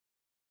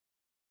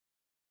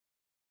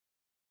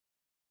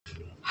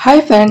Hi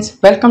friends,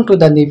 welcome to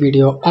the new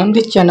video on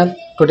this channel.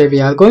 Today we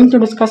are going to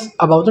discuss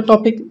about the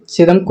topic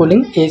Serum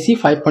Cooling AC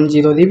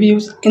 5.0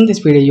 reviews. In this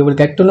video you will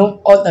get to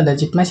know all the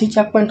legitimacy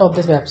checkpoint of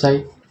this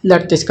website.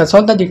 Let's discuss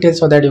all the details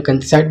so that you can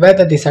decide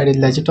whether this site is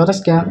legit or a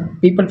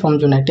scam. People from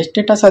United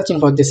States are searching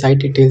for this site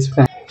details.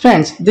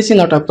 Friends, this is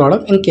not a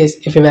product. In case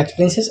if you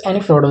experiences any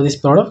fraud of this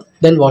product,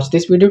 then watch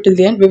this video till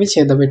the end. We will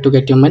share the way to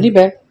get your money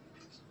back.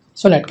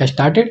 So let's get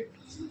started.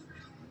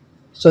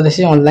 So this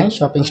is online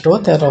shopping store.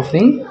 They are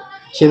offering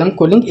Serum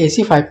Cooling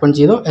AC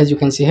 5.0 as you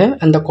can see here,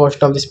 and the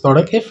cost of this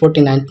product is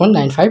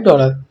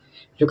 $49.95.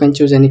 You can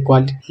choose any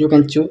quality. You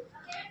can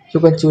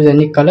choose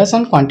any colors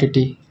and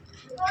quantity,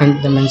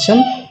 and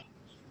dimension,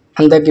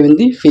 and they're given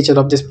the feature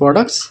of these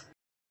products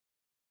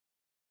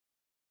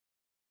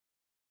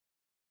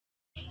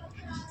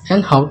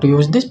and how to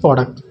use this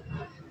product.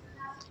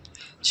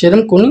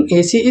 Serum Cooling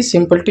AC is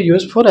simple to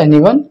use for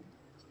anyone.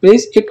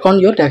 Place it on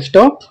your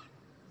desktop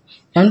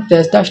and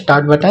press the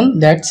start button.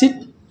 That's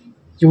it.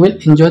 You will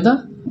enjoy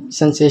the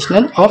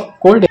sensation of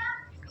cold air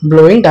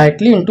blowing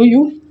directly into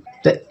you.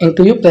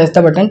 Press the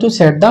button to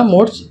set the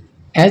modes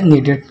as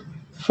needed.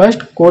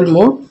 First, cold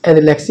mode, a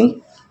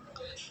relaxing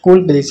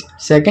cool breeze.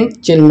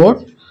 Second, chill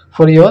mode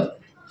for your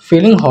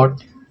feeling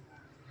hot.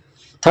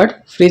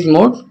 Third, freeze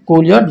mode,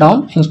 cool you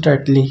down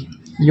instantly.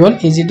 You are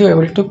easy to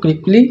able to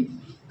quickly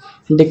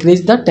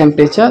decrease the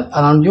temperature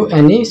around you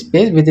any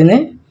space within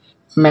a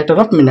matter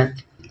of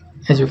minutes.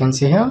 As you can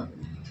see here.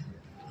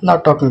 Now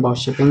talking about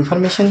shipping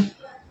information.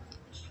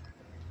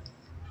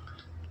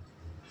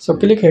 So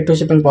click here to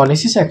shipping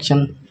policy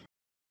section.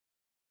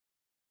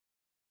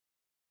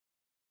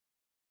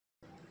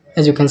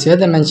 As you can see,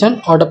 they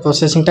mention order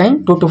processing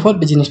time 2 to 4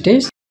 business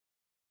days,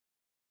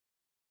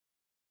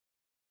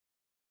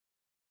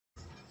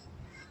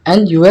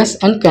 and US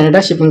and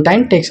Canada shipping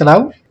time takes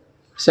around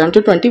 7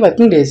 to 20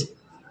 working days.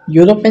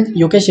 Europe and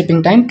UK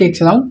shipping time takes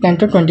around 10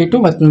 to 22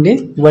 working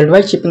days.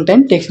 Worldwide shipping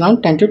time takes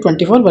around 10 to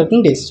 24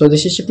 working days. So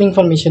this is shipping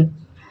information.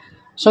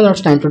 So now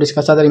it's time to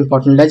discuss other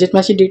important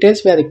legitimacy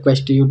details. We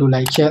request you to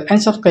like, share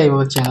and subscribe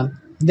our channel.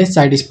 This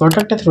site is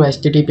protected through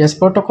HTTPS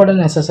protocol and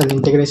SSL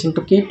integration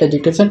to keep the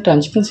details and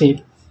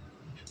transparency.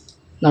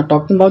 Now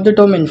talking about the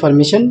domain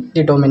information,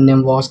 the domain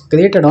name was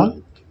created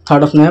on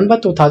 3rd of November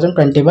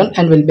 2021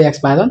 and will be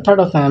expired on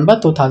 3rd of November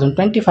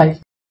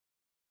 2025.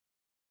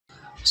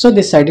 So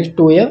this site is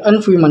 2-year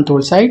and few month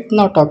old site.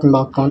 Now talking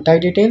about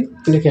contact detail,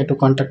 click here to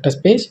contact us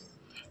page.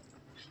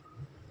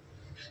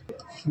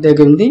 They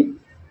give the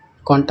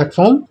contact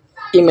form,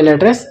 email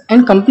address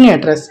and company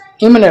address.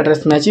 Email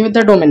address matching with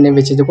the domain name,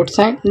 which is a good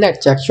sign.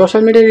 Let's check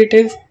social media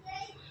details.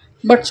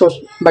 But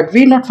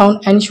we not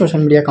found any social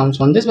media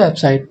accounts on this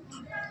website,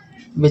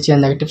 which is a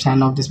negative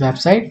sign of this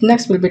website.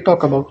 Next will be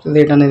talk about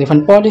return and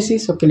refund policy.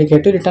 So click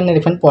here to return and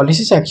refund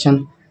policy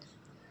section.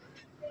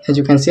 As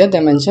you can see,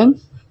 they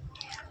mention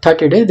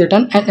 30 days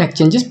return and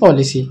exchanges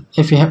policy.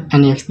 If you have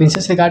any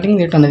experiences regarding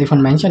return and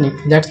refund, mention it.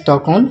 Let's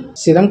talk on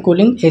Serum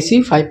Cooling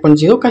AC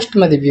 5.0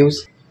 customer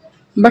reviews.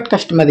 But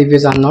customer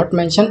reviews are not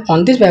mentioned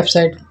on this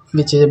website,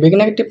 which is a big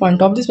negative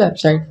point of this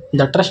website.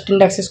 The trust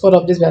index score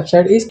of this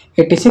website is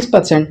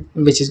 86%,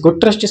 which is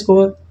good trust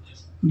score.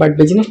 But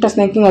business trust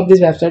ranking of this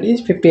website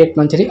is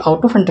 58.3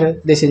 out of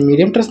 100. This is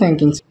medium trust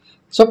rankings.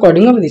 So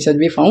according to research,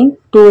 we found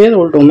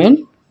 2-year-old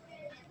domain,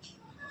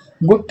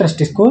 good trust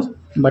score,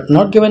 but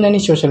not given any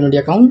social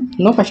media account,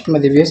 no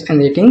customer reviews and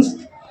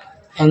ratings,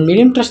 and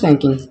medium trust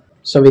ranking.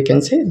 So we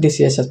can say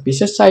this is a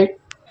suspicious site.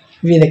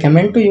 We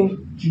recommend to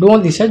you do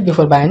all research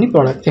before buy any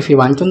product. If you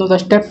want to know the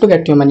step to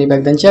get your money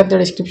back, then check the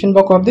description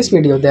box of this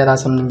video. There are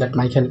something that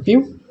might help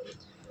you.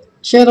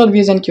 Share all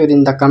views and queries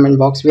in the comment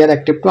box. We are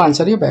active to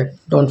answer you back.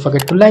 Don't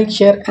forget to like,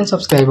 share and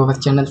subscribe our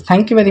channel.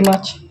 Thank you very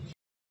much.